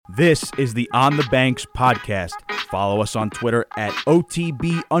This is the On the Banks podcast. Follow us on Twitter at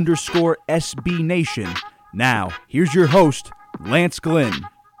OTB_SB Nation. Now, here's your host, Lance Glynn.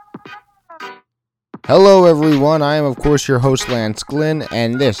 Hello, everyone. I am, of course, your host, Lance Glynn,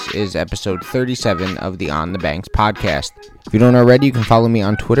 and this is episode 37 of the On the Banks podcast. If you don't already, you can follow me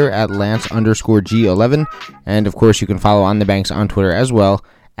on Twitter at Lance_G11, and, of course, you can follow On the Banks on Twitter as well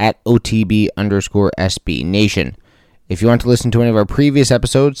at OTB_SB Nation. If you want to listen to any of our previous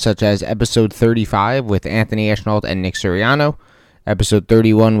episodes, such as episode 35 with Anthony Ashnault and Nick Suriano, episode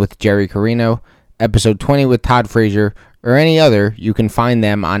 31 with Jerry Carino, episode 20 with Todd Frazier, or any other, you can find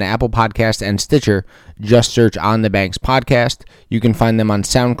them on Apple Podcasts and Stitcher. Just search On the Banks Podcast. You can find them on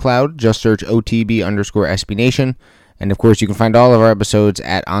SoundCloud. Just search OTB_SB Nation. And of course, you can find all of our episodes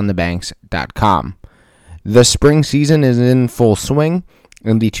at onthebanks.com. The spring season is in full swing,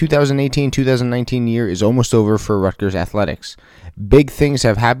 and the 2018-2019 year is almost over for Rutgers athletics. Big things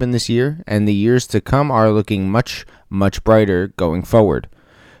have happened this year, and the years to come are looking much, much brighter going forward.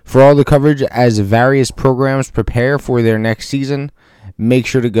 For all the coverage as various programs prepare for their next season, make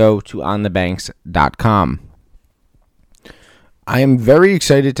sure to go to onthebanks.com. I am very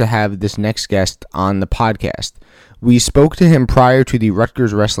excited to have this next guest on the podcast. We spoke to him prior to the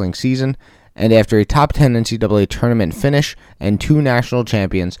Rutgers wrestling season, and after a top 10 NCAA tournament finish and 2 national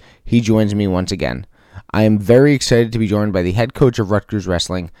champions, he joins me once again. I am very excited to be joined by the head coach of Rutgers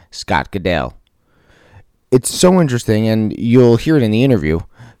wrestling, Scott Goodale. It's so interesting, and you'll hear it in the interview.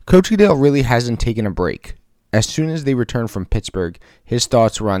 Coach Goodale really hasn't taken a break. As soon as they returned from Pittsburgh, his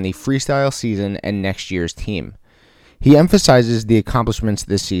thoughts were on the freestyle season and next year's team. He emphasizes the accomplishments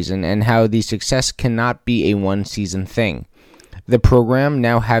this season and how the success cannot be a one-season thing. The program,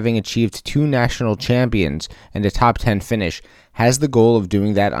 now having achieved 2 national champions and a top 10 finish, has the goal of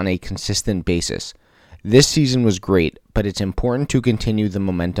doing that on a consistent basis. This season was great, but it's important to continue the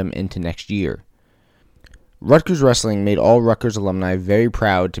momentum into next year. Rutgers Wrestling made all Rutgers alumni very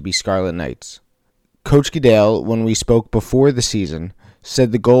proud to be Scarlet Knights. Coach Goodale, when we spoke before the season,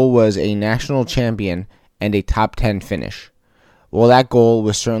 said the goal was a national champion and a top 10 finish. Well, that goal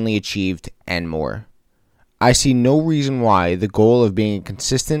was certainly achieved and more. I see no reason why the goal of being a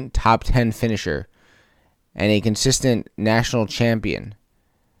consistent top 10 finisher and a consistent national champion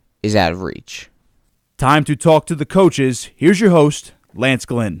is out of reach. Time to talk to the coaches. Here's your host, Lance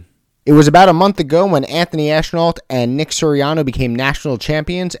Glynn. It was about a month ago when Anthony Ashnault and Nick Suriano became national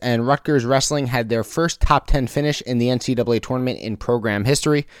champions, and Rutgers Wrestling had their first top 10 finish in the NCAA tournament in program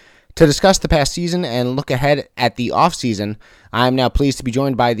history. To discuss the past season and look ahead at the offseason, I am now pleased to be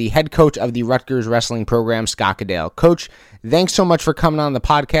joined by the head coach of the Rutgers Wrestling program, Scott Goodale. Coach, thanks so much for coming on the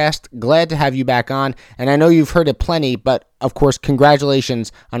podcast. Glad to have you back on, and I know you've heard it plenty, but of course,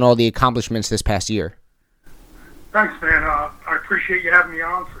 congratulations on all the accomplishments this past year. Thanks, man. I appreciate you having me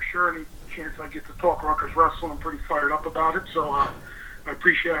on for sure. Any chance I get to talk Rutgers Wrestling, I'm pretty fired up about it. So I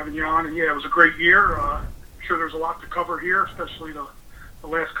appreciate having you on. And yeah, it was a great year. I'm sure there's a lot to cover here, especially the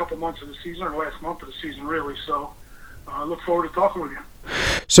last couple months of the season, or the last month of the season, really. So I look forward to talking with you.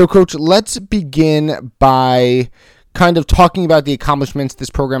 So, Coach, let's begin by kind of talking about the accomplishments this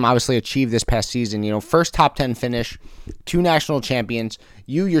program obviously achieved this past season. You know, first top 10 finish, 2 national champions.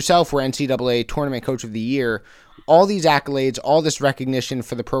 You yourself were NCAA Tournament Coach of the Year. All these accolades, all this recognition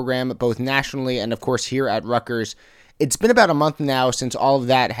for the program, both nationally and, of course, here at Rutgers. It's been about a month now since all of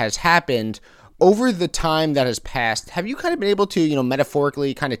that has happened. Over the time that has passed, have you kind of been able to,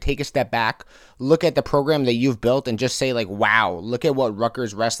 metaphorically kind of take a step back, look at the program that you've built and just say, like, wow, look at what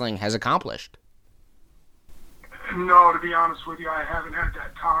Rutgers Wrestling has accomplished? No, to be honest with you, I haven't had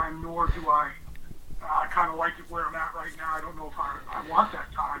that time, nor do I kind of like it where I'm at right now. I don't know if I want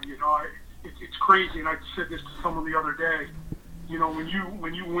that time, It's crazy, and I said this to someone the other day.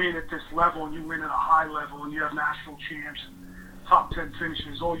 When you win at this level, and you win at a high level, and you have national champs, top 10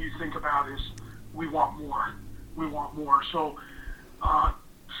 finishes, all you think about is, we want more. We want more. So,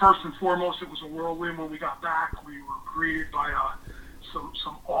 first and foremost, it was a whirlwind when we got back. We were greeted by some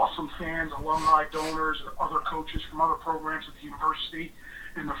awesome fans, alumni, donors, and other coaches from other programs at the university.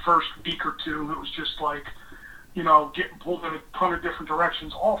 In the first week or two, it was just like, getting pulled in a ton of different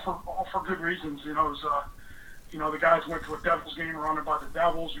directions, all for good reasons. It was, the guys went to a Devils game, were honored by the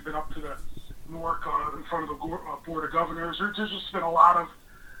Devils. We've been up to the Newark in front of the Board of Governors. There's just been a lot of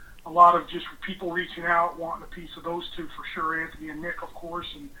just people reaching out, wanting a piece of those two for sure, Anthony and Nick, of course,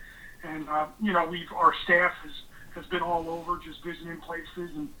 and our staff has been all over, just visiting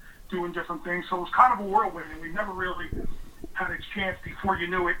places and doing different things. So it was kind of a whirlwind, and we never really had a chance. Before you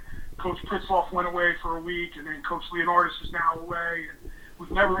knew it, Coach Pritzloff went away for a week, and then Coach Leonardis is now away. And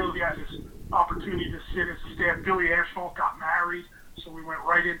we've never really had this opportunity to sit as a staff. Billy Ashnault got married, So we went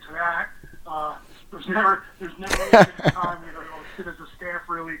right into that. There's never really a time, sit as a staff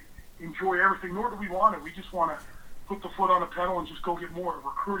really enjoy everything, nor do we want it. We just want to put the foot on the pedal and just go get more.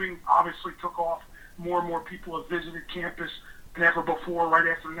 Recruiting obviously took off. More and more people have visited campus than ever before right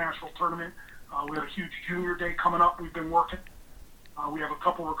after the national tournament. We have a huge junior day coming up. We've been working. We have a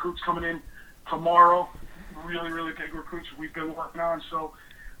couple recruits coming in tomorrow, really, really big recruits we've been working on. So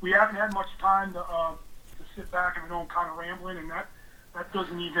we haven't had much time to sit back and kind of rambling, and that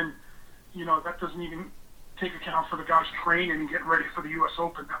doesn't even take account for the guys training and getting ready for the U.S.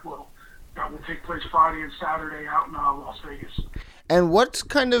 Open that will take place Friday and Saturday out in Las Vegas. And what's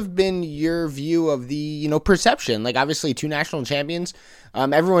kind of been your view of the, perception? Like, obviously, 2 national champions.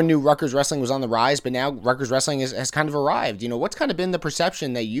 Everyone knew Rutgers wrestling was on the rise, but now Rutgers wrestling has kind of arrived. What's kind of been the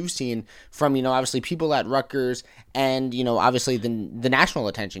perception that you've seen from, obviously people at Rutgers and, obviously the national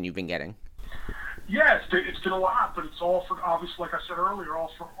attention you've been getting? Yeah, it's been a lot, but it's all for, obviously, like I said earlier,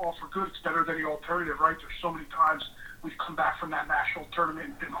 all for good. It's better than the alternative, right? There's so many times we've come back from that national tournament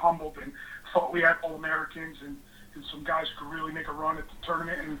and been humbled and thought we had All-Americans and some guys could really make a run at the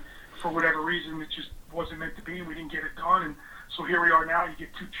tournament, and for whatever reason, it just wasn't meant to be, and we didn't get it done. And so here we are now. You get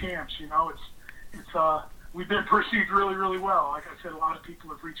 2 champs. We've been perceived really, really well. Like I said, a lot of people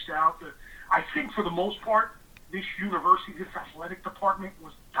have reached out. I think for the most part, this university, this athletic department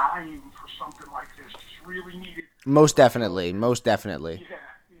was dying for something like this. Just really needed. Most definitely. Yeah.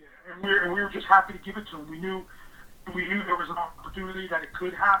 And we were just happy to give it to them. We knew there was an opportunity that it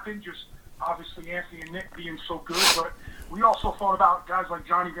could happen. Just obviously Anthony and Nick being so good, but we also thought about guys like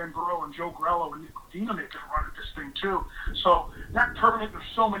Johnny Van Burrow and Joe Grello and Nick Dina making a run at this thing too. So that tournament, there's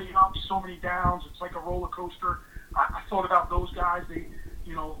so many ups, so many downs. It's like a roller coaster. I thought about those guys. They,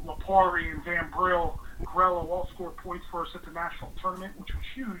 Lapari and Van Brill, Grello all scored points for us at the national tournament, which was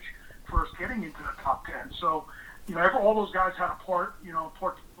huge for us getting into the top 10. So, all those guys had a part to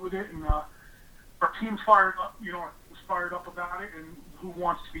do with it, and our team's fired up, was fired up about it, and who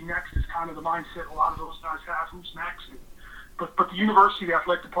wants to be next is kind of the mindset a lot of those guys have, who's next. But the university, the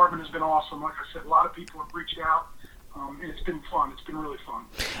athletic department has been awesome. Like I said, a lot of people have reached out. It's been fun. It's been really fun.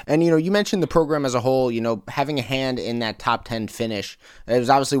 And, you mentioned the program as a whole, having a hand in that top 10 finish. It was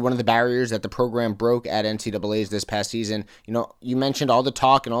obviously one of the barriers that the program broke at NCAA's this past season. You mentioned all the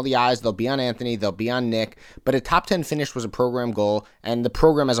talk and all the eyes. They'll be on Anthony. They'll be on Nick. But a top 10 finish was a program goal, and the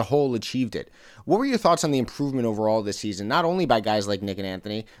program as a whole achieved it. What were your thoughts on the improvement overall this season, not only by guys like Nick and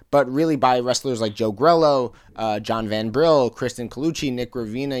Anthony, but really by wrestlers like Joe Grello, John Van Brill, Kristen Colucci, Nick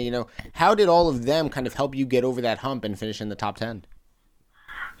Ravina? How did all of them kind of help you get over that hump and finish in the top 10?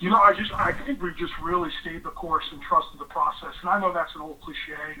 I think we just really stayed the course and trusted the process. And I know that's an old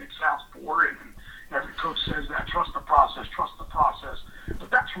cliche and it sounds boring, and every coach says that, trust the process.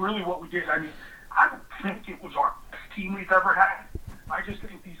 But that's really what we did. I don't think it was our best team we've ever had. I just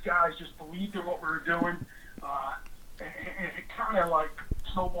think these guys just believed in what we were doing, and it kind of like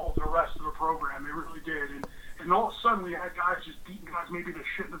snowballed the rest of the program. It really did. And all of a sudden we had guys just beating guys maybe they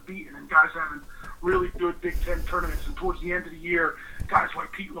shouldn't have beaten, and guys having really good Big Ten tournaments. And towards the end of the year, guys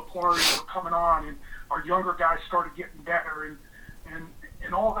like Pete Lapari were coming on, and our younger guys started getting better,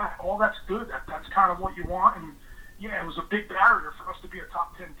 and all that's good. That's kind of what you want. And yeah, it was a big barrier for us to be a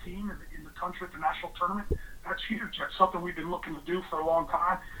top 10 team in the country at the national tournament. That's huge. That's something we've been looking to do for a long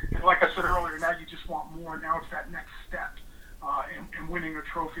time. And like I said earlier, now you just want more. Now it's that next step in winning a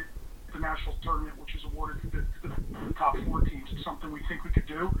trophy at the national tournament, which is awarded to the top 4 teams. It's something we think we could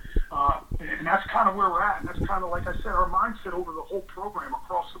do. And that's kind of where we're at. And that's kind of, like I said, our mindset over the whole program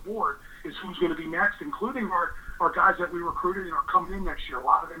across the board is who's going to be next, including our guys that we recruited and are coming in next year. A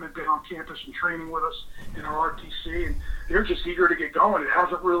lot of them have been on campus and training with us in our RTC, and they're just eager to get going. It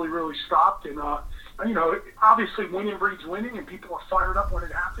hasn't really stopped. And, obviously winning breeds winning, and people are fired up when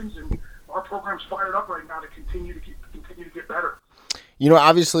it happens, and our program's fired up right now to continue to get better.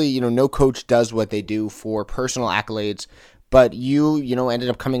 Obviously, no coach does what they do for personal accolades, but you ended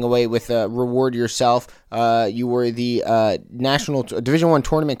up coming away with a reward yourself. You were the National Division I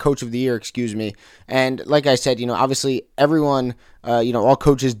Tournament Coach of the Year, And like I said, obviously everyone, all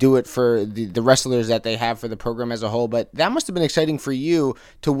coaches do it for the wrestlers that they have for the program as a whole, but that must have been exciting for you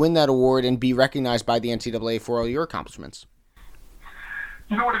to win that award and be recognized by the NCAA for all your accomplishments.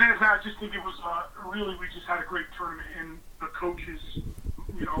 You know what it is now? I just think it was really, we just had a great tournament, and the coaches,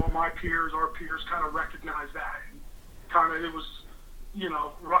 my peers, our peers kind of recognized that. And it was,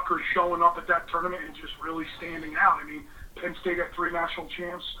 Rutgers showing up at that tournament and just really standing out. I mean, Penn State had 3 national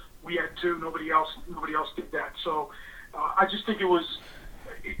champs. We had 2. Nobody else did that. So I just think it was,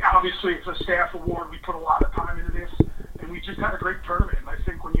 obviously it's a staff award. We put a lot of time into this, and we just had a great tournament. And I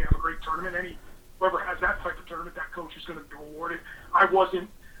think when you have a great tournament, whoever has that type of tournament, that coach is going to be rewarded. I wasn't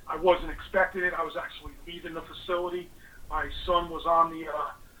expecting it. I was actually leaving the facility. My son was on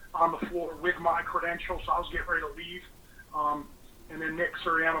the floor with my credentials, so I was getting ready to leave. And then Nick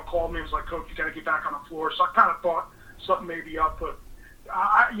Suriano called me and was like, "Coach, you got to get back on the floor." So I kind of thought something may be up, but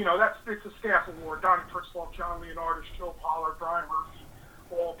it's a staff award. Donnie Pritzlaff, John Leonardis, Joe Pollard, Brian Murphy,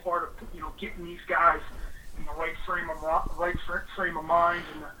 all part of getting these guys in the right frame of mind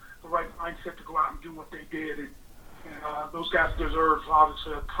and the right mindset to go out and do what they did. And those guys deserve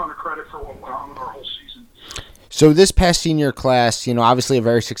obviously a ton of credit for what went on with our whole season. So this past senior class, obviously a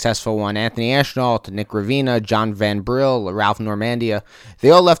very successful one. Anthony Ashnault, Nick Ravina, John Van Brill, Ralph Normandia, they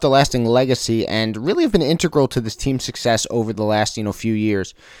all left a lasting legacy and really have been integral to this team's success over the last, few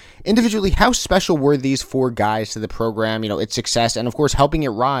years. Individually, how special were these four guys to the program, its success, and of course helping it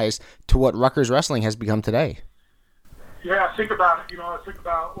rise to what Rutgers wrestling has become today? Yeah, I think about it. I think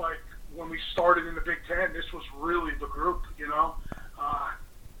about like when we started in the Big Ten, this was really the group,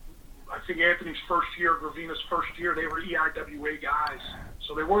 I think Anthony's first year, Gravina's first year, they were EIWA guys.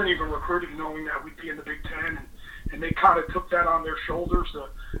 So they weren't even recruited knowing that we'd be in the Big Ten. And they kind of took that on their shoulders.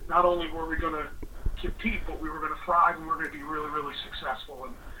 Not only were we going to compete, but we were going to thrive and we were going to be really, really successful.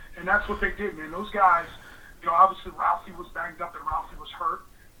 And that's what they did, man. Those guys, obviously Ralphie was banged up and Ralphie was hurt,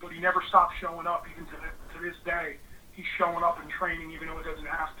 but he never stopped showing up even to this day. He's showing up in training even though he doesn't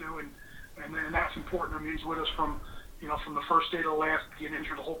have to. And that's important. I mean, he's with us from the first day to the last, being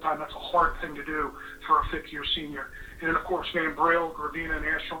injured the whole time. That's a hard thing to do for a fifth-year senior. And then, of course, Van Brill, Gravina, and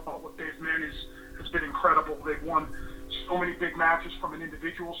Ashnault, what they've meant has been incredible. They've won so many big matches from an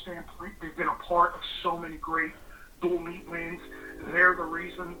individual standpoint. They've been a part of so many great dual meet wins. They're the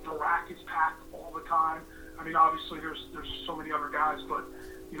reason the rack is packed all the time. I mean, obviously, there's so many other guys, but,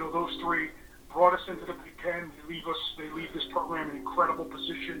 those three brought us into the Big Ten. They leave this program in an incredible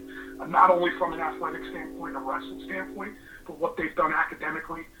position, not only from an athletic standpoint, a wrestling standpoint, but what they've done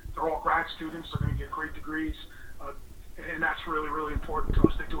academically. They're all grad students. They're going to get great degrees, and that's really, really important to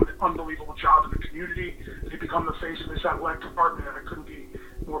us. They do an unbelievable job in the community. They become the face of this athletic department, and I couldn't be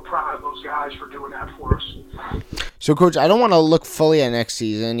more proud of those guys for doing that for us. So, Coach, I don't want to look fully at next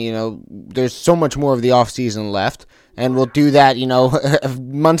season. There's so much more of the offseason left, and we'll do that,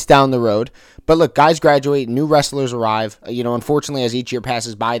 months down the road. But look, guys graduate, new wrestlers arrive. Unfortunately, as each year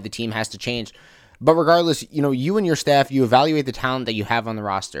passes by, the team has to change. But regardless, you and your staff, you evaluate the talent that you have on the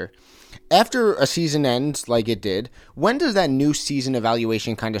roster. After a season ends like it did, when does that new season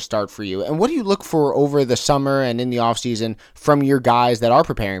evaluation kind of start for you? And what do you look for over the summer and in the offseason from your guys that are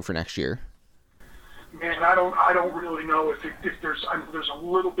preparing for next year? Man, I don't really know if there's a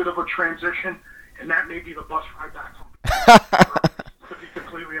little bit of a transition, and that may be the bus ride back from to be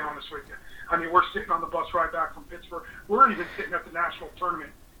completely honest with you. I mean, we're sitting on the bus ride back from Pittsburgh. We're even sitting at the national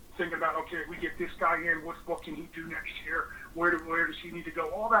tournament thinking about, okay, if we get this guy in, what can he do next year? Where does he need to go?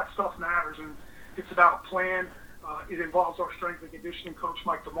 All that stuff matters, and it's about a plan. It involves our strength and conditioning coach,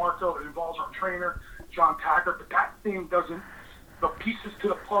 Mike DeMarco. It involves our trainer, John Taggart. But that thing doesn't – the pieces to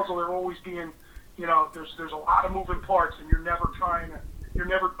the puzzle are always being – there's a lot of moving parts, and you're never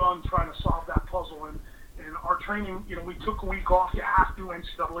done trying to solve that puzzle. And our training, we took a week off. You have to,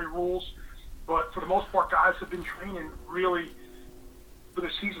 NCAA rules. But for the most part, guys have been training really for the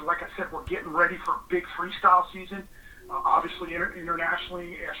season. Like I said, we're getting ready for a big freestyle season. Obviously,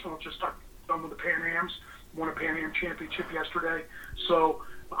 internationally, Ashnault just got done with the Pan Ams, won a Pan Am championship yesterday. So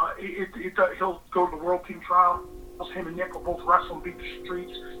he'll go to the World Team Trial. Him and Nick will both wrestle and beat the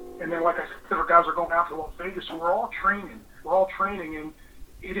streets. And then, like I said, our guys are going out to Las Vegas. So we're all training. And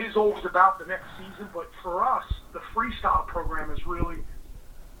it is always about the next season. But for us, the freestyle program has really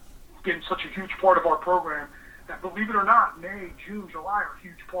been such a huge part of our program that, believe it or not, May, June, July are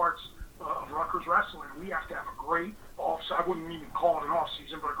huge parts of Rutgers wrestling. We have to have a great I wouldn't even call it an off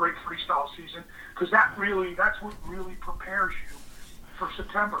season, but a great freestyle season, because that's what really prepares you for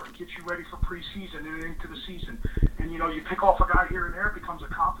September and gets you ready for preseason and into the season. And you pick off a guy here and there, it becomes a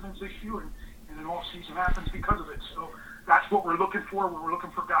confidence issue, and an off season happens because of it. So that's what we're looking for. We're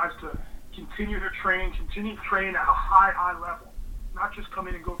looking for guys to continue to train at a high level, not just come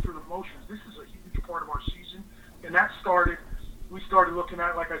in and go through the motions. This is a huge part of our season, and we started looking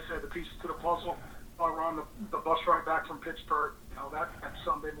at, like I said, the pieces to the puzzle. We're on the bus ride back from Pittsburgh, that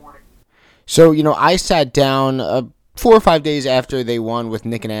Sunday morning. So, I sat down 4 or 5 days after they won with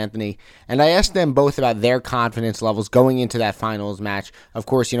Nick and Anthony, and I asked them both about their confidence levels going into that finals match. Of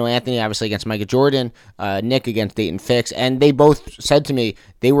course, Anthony obviously against Micah Jordan, Nick against Dayton Fix, and they both said to me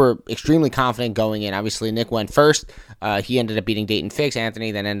they were extremely confident going in. Obviously, Nick went first. He ended up beating Dayton Fix.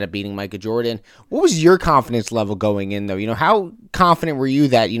 Anthony then ended up beating Micah Jordan. What was your confidence level going in, though? How confident were you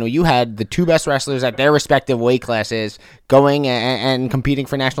that, you had the two best wrestlers at their respective weight classes going and competing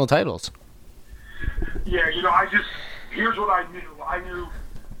for national titles? Yeah, here's what I knew. I knew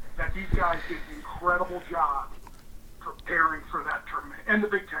that these guys did an incredible job preparing for that tournament and the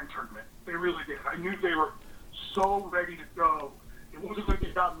Big Ten tournament. They really did. I knew they were so ready to go. It wasn't going to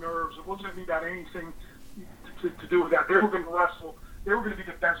be about nerves. It wasn't going to be about anything to do with that. They were going to wrestle. They were going to be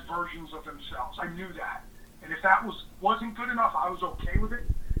the best versions of themselves. I knew that. And if that wasn't good enough, I was okay with it.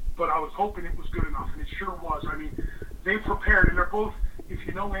 But I was hoping it was good enough, and it sure was. They prepared, and they're both, if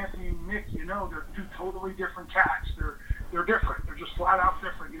you know Anthony and Nick, they're two totally different cats. They're different. They're just flat out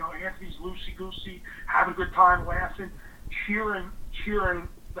different. Anthony's loosey-goosey, having a good time, laughing, cheering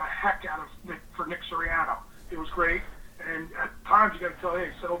the heck out of Nick for Nick Soriano. It was great. And at times you got to tell,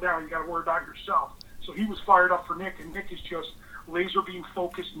 hey, settle down. You got to worry about yourself. So he was fired up for Nick, and Nick is just laser beam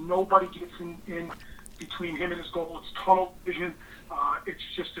focused. Nobody gets in between him and his goal. It's tunnel vision. It's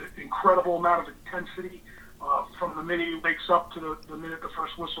just an incredible amount of intensity from the minute he wakes up to the minute the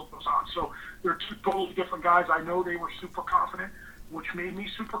first whistle goes on. So they're two totally different guys. I know they were super confident, which made me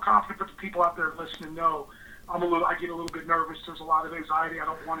super confident, but the people out there listening know I get a little bit nervous. There's a lot of anxiety. I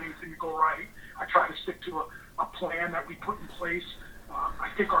don't want anything to go right. I try to stick to a plan that we put in place. I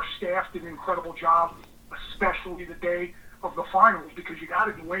think our staff did an incredible job, especially the day of the finals, because you got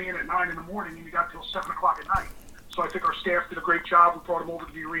to weigh in at 9 in the morning and you got till 7 o'clock at night. So I think our staff did a great job. We brought them over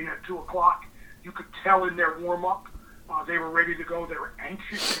to the arena at 2 o'clock. You could tell in their warm-up, they were ready to go. They were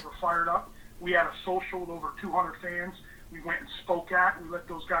anxious. They were fired up. We had a social with over 200 fans. We went and spoke at. We let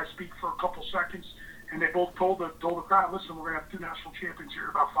those guys speak for a couple seconds, and they both told the crowd, listen, we're going to have 2 national champions here in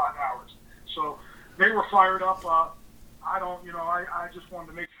about 5 hours. So they were fired up. I just wanted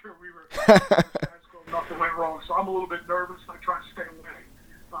to make sure we were nothing went wrong. So I'm a little bit nervous. I try to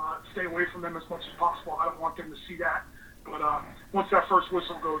stay away from them as much as possible. I don't want them to see that. But once that first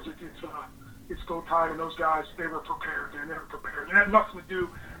whistle goes, it's go time, and those guys, they were prepared. They were prepared. It had nothing to do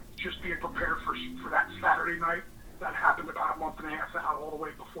just being prepared for that Saturday night. That happened about a month and a half out, all the way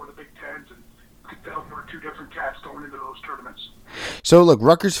before the Big Tens, and you could tell there were two different cats going into those tournaments. So, look,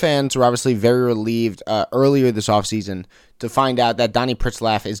 Rutgers fans were obviously very relieved earlier this offseason to find out that Donnie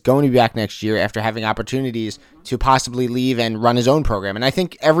Pritzlaff is going to be back next year after having opportunities to possibly leave and run his own program. And I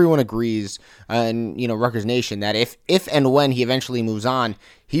think everyone agrees in Rutgers Nation that if and when he eventually moves on,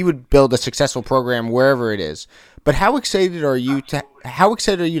 he would build a successful program wherever it is. But how excited are you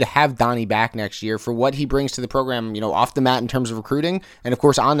to have Donnie back next year for what he brings to the program, off the mat in terms of recruiting, and of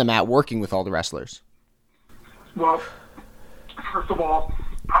course on the mat working with all the wrestlers? Well, first of all,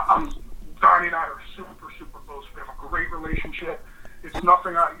 Donnie and I are super close. We have a great relationship. It's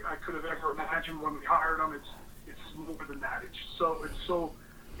nothing I could have ever imagined when we hired him. It's more than that. It's so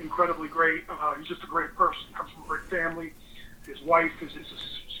incredibly great. He's just a great person. He comes from a great family. His wife is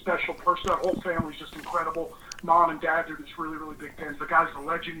a special person. That whole family's just incredible. Mom and dad, they're just really big fans. The guy's a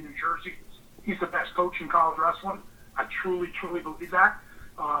legend in New Jersey. He's the best coach in college wrestling. I truly believe that.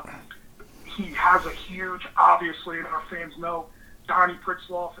 He has a huge, obviously, and our fans know, Donnie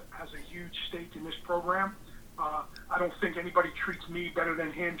Pritzlaff has a huge stake in this program. I don't think anybody treats me better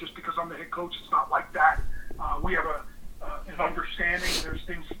than him just because I'm the head coach. It's not like that. We have an understanding. There's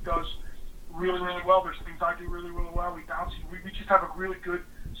things he does really well. There's things I do really well. We bounce. We just have a really good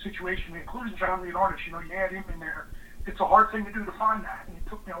situation, including John Leonardis. You add him in there. It's a hard thing to do to find that, and it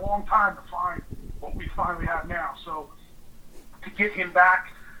took me a long time to find what we finally have now. So to get him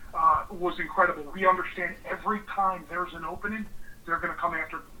back was incredible. We understand every time there's an opening, they're going to come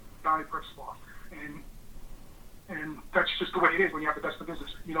after Donnie Pritzlaff, and that's just the way it is when you have the best of business.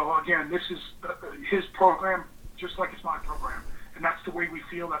 Again, this is his program, just like it's my program, and that's the way we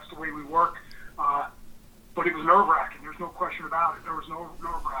feel. That's the way we work. But it was nerve-wracking. There's no question about it. There was no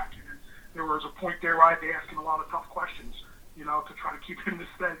nerve-wracking. And there was a point there where I had to ask him a lot of tough questions, to try to keep him to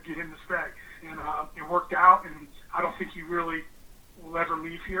stay, get him to stay. And it worked out, and I don't think he really will ever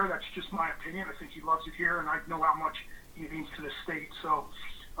leave here. That's just my opinion. I think he loves it here, and I know how much he means to the state. So,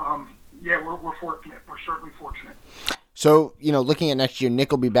 we're fortunate. We're certainly fortunate. So, looking at next year,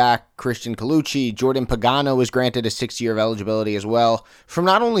 Nick will be back, Christian Colucci, Jordan Pagano was granted a 6-year of eligibility as well. From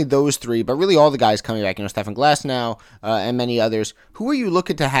not only those three, but really all the guys coming back, Stephen Glasnow and many others. Who are you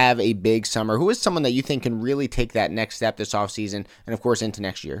looking to have a big summer? Who is someone that you think can really take that next step this offseason and, of course, into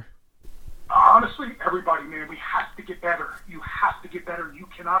next year? Honestly, everybody, man, we have to get better. You have to get better. You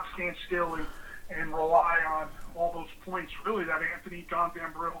cannot stand still and rely on all those points, really, that Anthony, John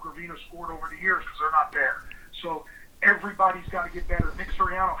Van Brill, Gravina scored over the years because they're not there. So everybody's got to get better. Nick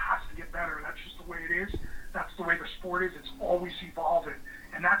Sirianni has to get better. That's just the way it is. That's the way the sport is. It's always evolving.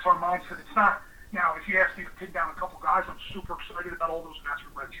 And that's our mindset. It's not, now, if you ask me to pin down a couple guys, I'm super excited about all those guys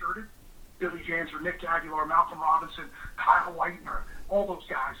who redshirted. Billy Janser, Nick Aguilar, Malcolm Robinson, Kyle Whitener, all those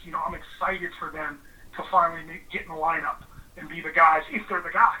guys. You know, I'm excited for them to finally get in the lineup and be the guys, if they're the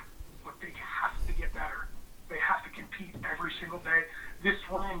guy. But they have to get better. They have to compete every single day. This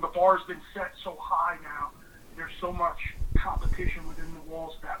room, the bar's been set so high now. There's so much competition within the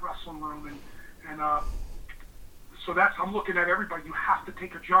walls of that wrestling room. And so that's, I'm looking at everybody. You have to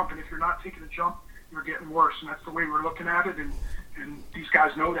take a jump. And if you're not taking a jump, you're getting worse. And that's the way we're looking at it. And these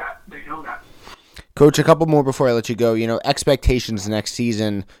guys know that. They know that. Coach, a couple more before I let you go. You know, expectations next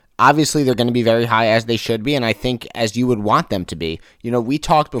season, obviously they're going to be very high, as they should be, and I think as you would want them to be. You know, we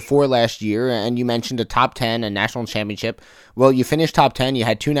talked before last year, and you mentioned a top 10, a national championship. Well, you finished top 10. You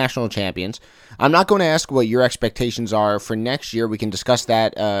had 2 national champions. I'm not going to ask what your expectations are for next year. We can discuss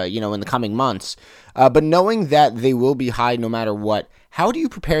that, in the coming months. But knowing that they will be high no matter what, how do you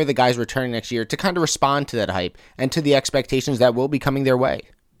prepare the guys returning next year to kind of respond to that hype and to the expectations that will be coming their way?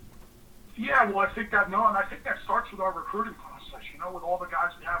 Yeah, well, I think that starts with our recruiting process. You know, with all the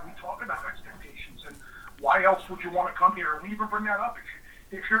guys we have, we talk about expectations and why else would you want to come here? And we even bring that up.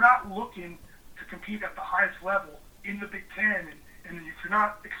 If you're not looking to compete at the highest level in the Big Ten, and if you're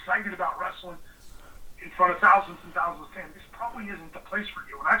not excited about wrestling in front of thousands and thousands of fans, this probably isn't the place for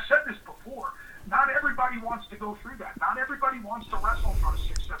you. And I've said this before. Not everybody wants to go through that. Not everybody wants to wrestle in front of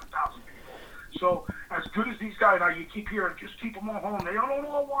 6,000, 7,000 people. So as good as these guys are, you keep hearing, just keep them all home. They don't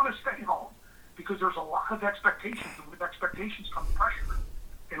all want to stay home because there's a lot of expectations, and with expectations comes pressure.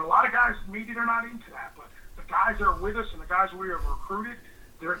 And a lot of guys, maybe they're not into that, but the guys that are with us and the guys we have recruited,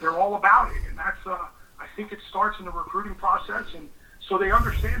 they're all about it. And that's, I think it starts in the recruiting process, and so they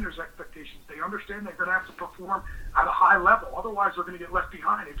understand there's expectations. They understand they're going to have to perform at a high level. Otherwise, they're going to get left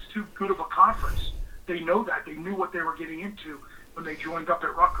behind. It's too good of a conference. They know that. They knew what they were getting into when they joined up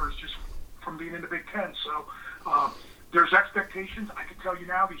at Rutgers just from being in the Big Ten. So there's expectations. I can tell you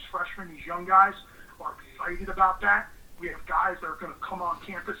now, these freshmen, these young guys are excited about that. We have guys that are going to come on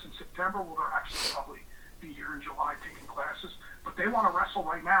campus in September. Well, they'll actually probably be here in July taking classes. But they want to wrestle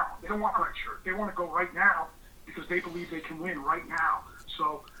right now. They don't want a red shirt. They want to go right now because they believe they can win right now.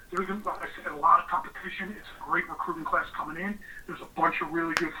 So there's, like I said, a lot of competition. It's a great recruiting class coming in. There's a bunch of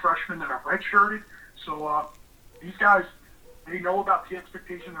really good freshmen that are redshirted. So these guys, they know about the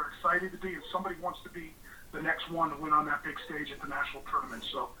expectation. They're excited to be, and somebody wants to be the next one to win on that big stage at the national tournament.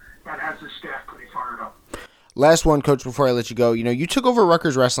 So that has this staff pretty fired up. Last one, Coach, before I let you go. You know, you took over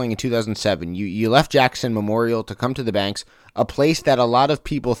Rutgers Wrestling in 2007. You left Jackson Memorial to come to the Banks, a place that a lot of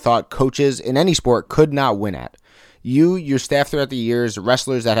people thought coaches in any sport could not win at. You, your staff throughout the years,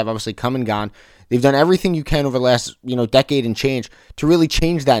 wrestlers that have obviously come and gone, they've done everything you can over the last, decade and change to really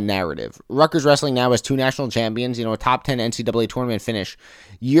change that narrative. Rutgers Wrestling now has 2 national champions, a top 10 NCAA tournament finish.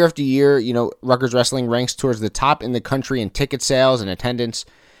 Year after year, Rutgers Wrestling ranks towards the top in the country in ticket sales and attendance.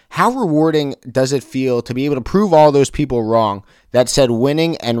 How rewarding does it feel to be able to prove all those people wrong that said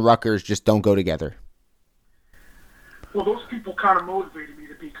winning and Rutgers just don't go together? Well, those people kind of motivated me,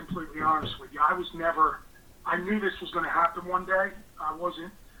 to be completely honest with you. I knew this was going to happen one day. I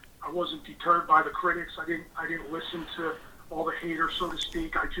wasn't deterred by the critics. I didn't listen to all the haters, so to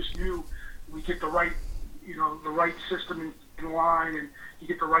speak. I just knew we get the right, the right system in line, and you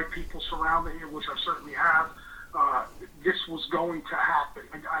get the right people surrounding you, which I certainly have. This was going to happen.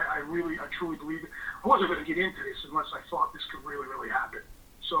 I truly believe it. I wasn't going to get into this unless I thought this could really, really happen.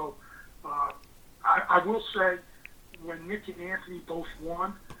 So I will say, when Nick and Anthony both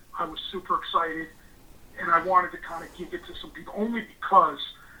won, I was super excited, and I wanted to kind of give it to some people, only because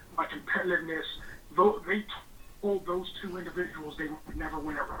my competitiveness, they told those 2 individuals they would never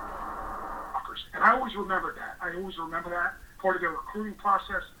win at Rutgers. And I always remember that. Part of their recruiting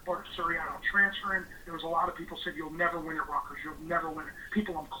process, part of Sirianni transferring, there was a lot of people said, you'll never win at Rutgers, you'll never win it.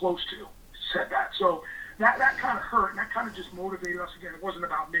 People I'm close to said that. So that kind of hurt, and that kind of just motivated us again. It wasn't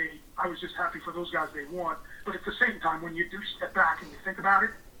about me. I was just happy for those guys they won. But at the same time, when you do step back and you think about it,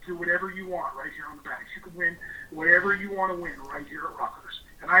 do whatever you want right here on the Banks. You can win whatever you want to win right here at Rutgers.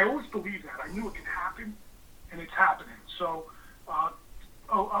 And I always believed that. I knew it could happen, and it's happening. So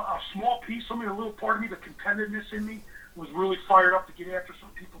a small piece of me, a little part of me, the competitiveness in me, was really fired up to get after some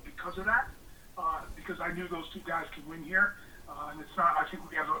people because of that, because I knew those 2 guys could win here. And it's not, I think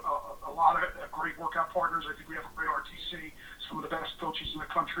we have a lot of great workout partners. I think we have a great RTC, some of the best coaches in the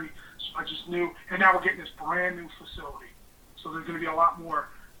country. I just knew, and now we're getting this brand new facility. So there's going to be a lot more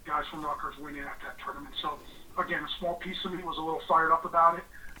guys from Rutgers winning at that tournament. So, again, a small piece of me was a little fired up about it.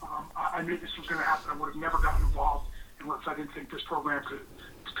 I knew this was going to happen. I would have never gotten involved unless I didn't think this program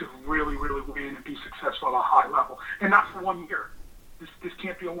could really, really win and be successful at a high level. And not for 1 year. This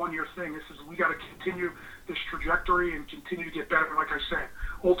can't be a one-year thing. We got to continue this trajectory and continue to get better. Like I said,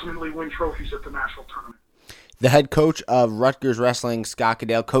 ultimately win trophies at the national tournament. The head coach of Rutgers Wrestling, Scott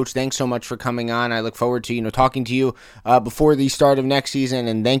Goodale. Coach, thanks so much for coming on. I look forward to talking to you before the start of next season,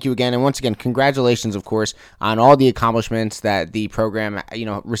 and thank you again. And once again, congratulations, of course, on all the accomplishments that the program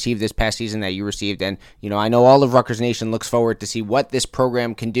received this past season that you received. And I know all of Rutgers Nation looks forward to see what this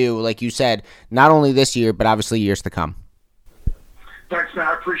program can do. Like you said, not only this year, but obviously years to come. Thanks, man.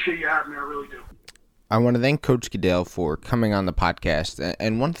 I appreciate you having me. I really do. I want to thank Coach Goodale for coming on the podcast.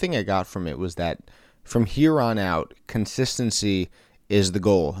 And one thing I got from it was that from here on out, consistency is the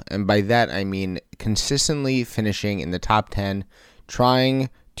goal. And by that, I mean consistently finishing in the top 10, trying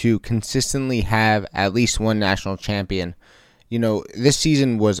to consistently have at least one national champion. This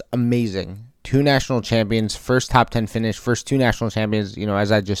season was amazing. 2 national champions, first top 10 finish, first 2 national champions,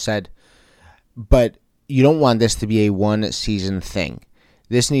 as I just said. But you don't want this to be a one-season thing.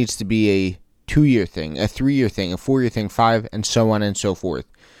 This needs to be a 2-year thing, a 3-year thing, a 4-year thing, 5, and so on and so forth.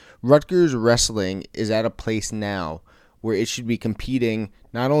 Rutgers Wrestling is at a place now where it should be competing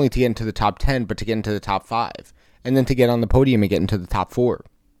not only to get into the top 10, but to get into the top 5, and then to get on the podium and get into the top 4.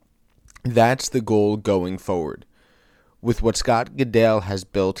 That's the goal going forward. With what Scott Goodale has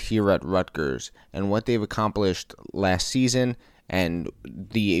built here at Rutgers and what they've accomplished last season and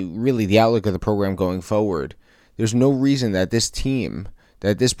the outlook of the program going forward, there's no reason that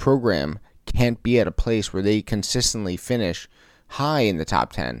this program can't be at a place where they consistently finish high in the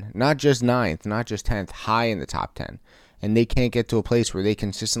top 10, not just 9th, not just 10th, high in the top 10. And they can't get to a place where they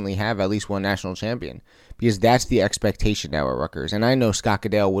consistently have at least one national champion, because that's the expectation now at Rutgers. And I know Scott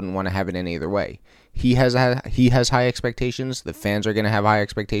Goodale wouldn't want to have it any other way. He has high expectations. The fans are going to have high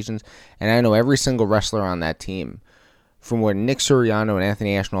expectations. And I know every single wrestler on that team, from what Nick Suriano and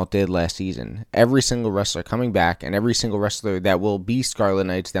Anthony Ashnault did last season, every single wrestler coming back and every single wrestler that will be Scarlet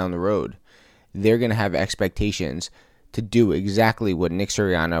Knights down the road, they're going to have expectations to do exactly what Nick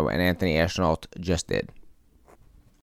Suriano and Anthony Ashnault just did.